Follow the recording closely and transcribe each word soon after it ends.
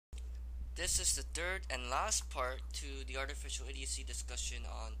This is the third and last part to the artificial idiocy discussion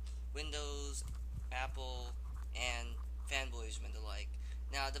on Windows, Apple, and fanboyism and the like.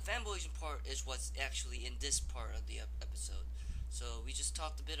 Now, the fanboyism part is what's actually in this part of the episode. So, we just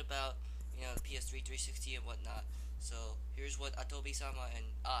talked a bit about, the PS3 360 and whatnot. So, here's what atobe-sama and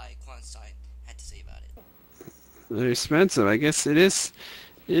Kwanstein, had to say about it. They're expensive. I guess it is.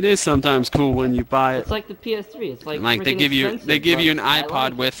 It is sometimes cool when you buy it. It's like the PS3. It's like Like freaking they expensive, give you but an I iPod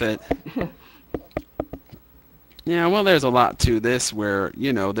like with it. Yeah, well, there's a lot to this where,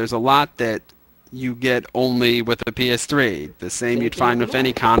 there's a lot that you get only with a PS3. The same Same you'd thing with find the with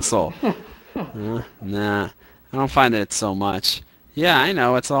any console. Mac. Nah, I don't find it so much. Yeah, I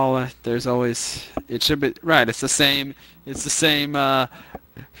know. It's all, there's always, it should be, right, it's the same,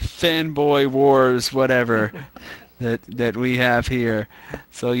 fanboy wars, whatever, that we have here.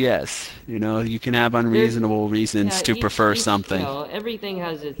 So yes, you can have There's unreasonable reasons yeah, to prefer something. everything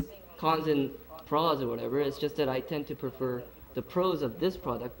has its cons and pros or whatever. It's just that I tend to prefer the pros of this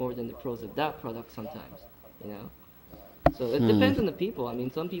product more than the pros of that product sometimes. You know. So it Hmm. depends on the people. I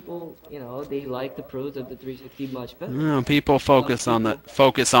mean, some people, they like the pros of the 360 much better. People Some people,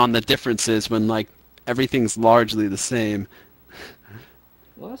 focus on the differences when like everything's largely the same.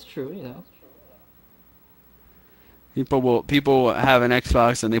 well, that's true. People have an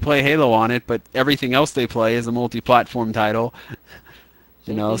Xbox and they play Halo on it, but everything else they play is a multi-platform title.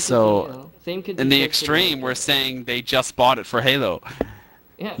 So Same could in be the said for like, extreme, we're saying they just bought it for Halo.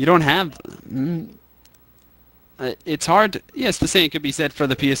 yeah. You don't have. It's hard. Yes, the same could be said for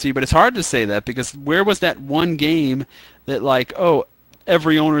the PSP, but it's hard to say that because where was that one game that like, oh,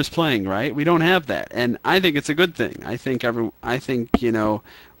 every owner is playing, right? We don't have that, and I think it's a good thing. I think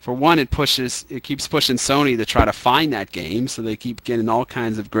for one, it keeps pushing Sony to try to find that game, so they keep getting all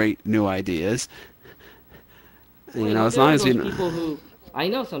kinds of great new ideas. Well, As there long are as those people who I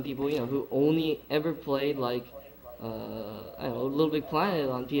know some people, who only ever played like I don't know, Little Big Planet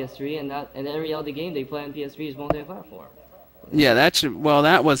on PS3, and every other game they play on PS3 is multi-platform. You know? yeah,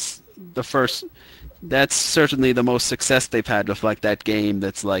 that was the first. That's certainly the most success they've had with like that game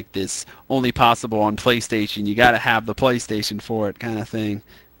that's like this only possible on PlayStation. You got to have the PlayStation for it kind of thing.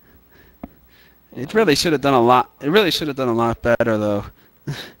 Yeah, It I mean, really should have done a lot. It really should have done a lot better though.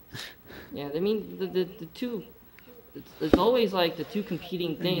 yeah, I mean the two, it's always like the two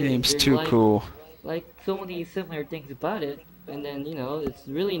competing The things. game's There's too cool. like so many similar things about it, and then it's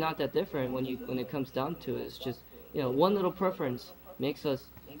really not that different when it comes down to it. It's just one little preference makes us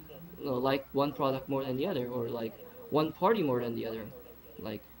like one product more than the other, or like one party more than the other.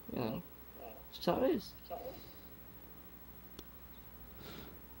 Like that's how it is.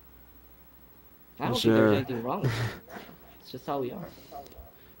 I For don't think there's sure. anything wrong with that. It's just how we are.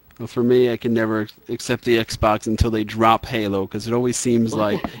 Well, for me, I can never accept the Xbox until they drop Halo, because it always seems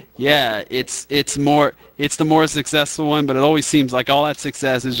like, yeah, it's the more successful one, but it always seems like all that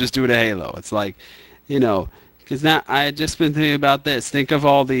success is just due to Halo. It's like, because now I had just been thinking about this. Think of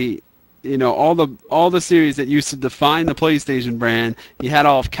all the, all the series that used to define the PlayStation brand. You had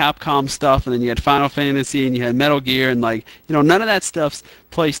all of Capcom stuff, and then you had Final Fantasy, and you had Metal Gear, and like, none of that stuff's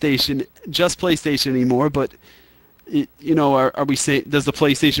just PlayStation anymore, but are we saying does the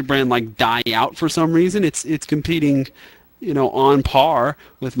PlayStation brand like die out for some reason? It's competing, on par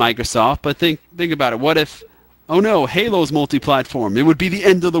with Microsoft. But think about it. What if, oh no, Halo's multi-platform? It would be the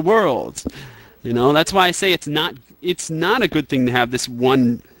end of the world. That's why I say it's not a good thing to have this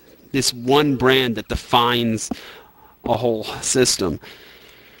one brand that defines a whole system.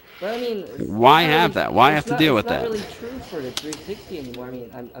 But I mean, Why have that? Why have to deal it's with not that? really true for the 360 anymore. I mean,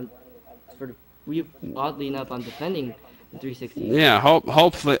 I'm sort of oddly enough, I'm defending the 360. Yeah,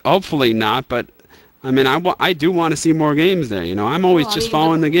 hopefully not, but I mean, I do want to see more games there. I'm always Well, I just mean, but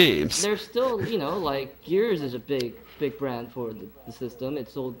following the games. there's still, like Gears is a big brand for the system. It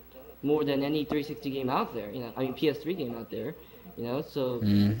sold more than any 360 game out there. I mean PS3 game out there. So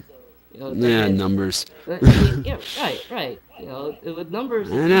Mm. but Yeah, numbers. I mean, yeah, right. With numbers,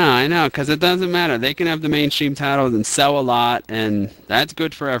 it's I know, because it doesn't matter. They can have the mainstream titles and sell a lot, and that's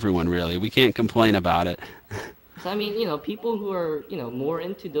good for everyone, really. We can't complain about it. so I mean, people who are, more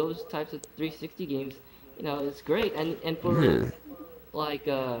into those types of 360 games, it's great. And for Yeah. like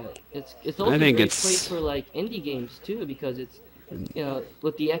it's I also a think great place it's for like indie games too, because it's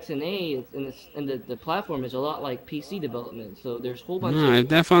with the XNA and the platform is a lot like PC development. So there's a whole bunch no, of I've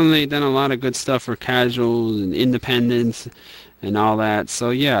definitely done a lot of good stuff for casuals and independents and all that. So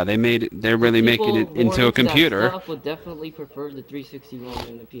yeah, they're so really making people it more into a into that computer. stuff would definitely prefer the 360 more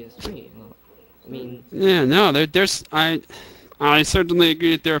than the PS3. I mean, Yeah, no, there's I certainly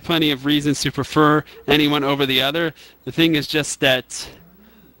agree that there are plenty of reasons to prefer anyone over the other. The thing is just that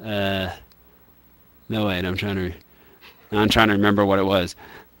No wait, I'm trying to remember what it was.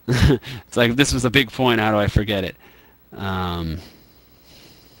 It's like this was a big point. How do I forget it? Um,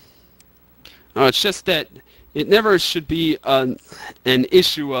 oh, it's just that it never should be an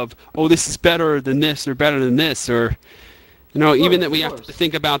issue of, oh, this is better than this or better than this, or even that we Of have to course.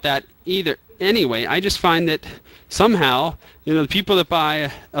 think about that either. Anyway, I just find that somehow, the people that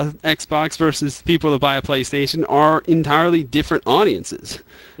buy a Xbox versus people that buy a PlayStation are entirely different audiences.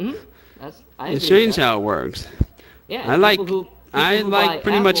 Hmm. I It's agree with strange that. how it works. Yeah, I and like people I who buy like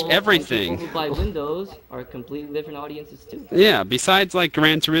pretty much Apple and people everything. who buy Windows are completely different audiences too. Yeah, besides like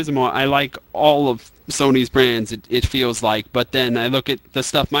Gran Turismo, I like all of Sony's brands, it feels like, but then I look at the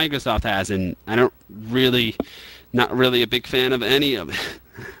stuff Microsoft has and I don't really, not really a big fan of any of it.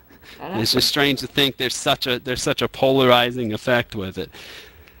 That It's just happens. strange to think there's such a polarizing effect with it.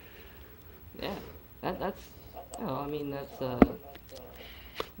 Yeah, that's. Oh, I mean that's a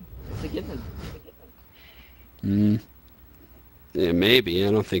given. Mm, yeah, maybe.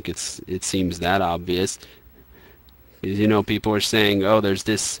 I don't think it seems that obvious. 'Cause, people are saying, oh, there's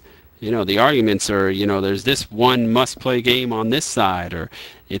this, the arguments are, there's this one must-play game on this side, or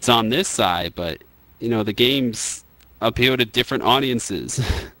it's on this side, but, the games appeal to different audiences.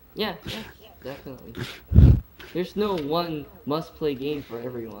 Yeah, yeah, definitely. There's no one must-play game for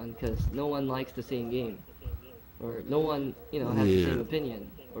everyone because no one likes the same game, or no one has the Yeah. same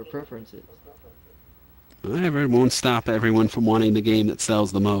opinion or preferences. Whatever, it won't stop everyone from wanting the game that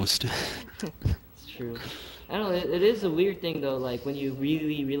sells the most. It's true. I don't know. It is a weird thing though. Like when you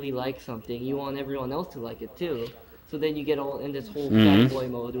really, really like something, you want everyone else to like it too. So then you get all in this whole Hmm. fanboy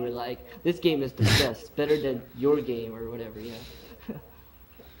mode where like this game is the best, better than your game or whatever.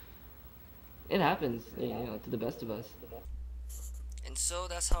 It happens, to the best of us. And so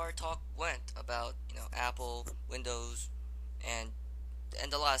that's how our talk went about Apple, Windows, and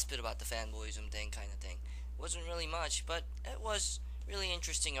the last bit about the fanboyism thing, kind of thing. It wasn't really much, but it was really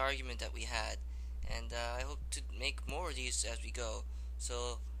interesting argument that we had, and I hope to make more of these as we go.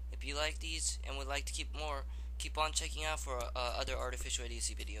 So if you like these and would like to keep more, keep on checking out for other artificial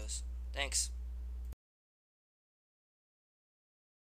idiocy videos. Thanks.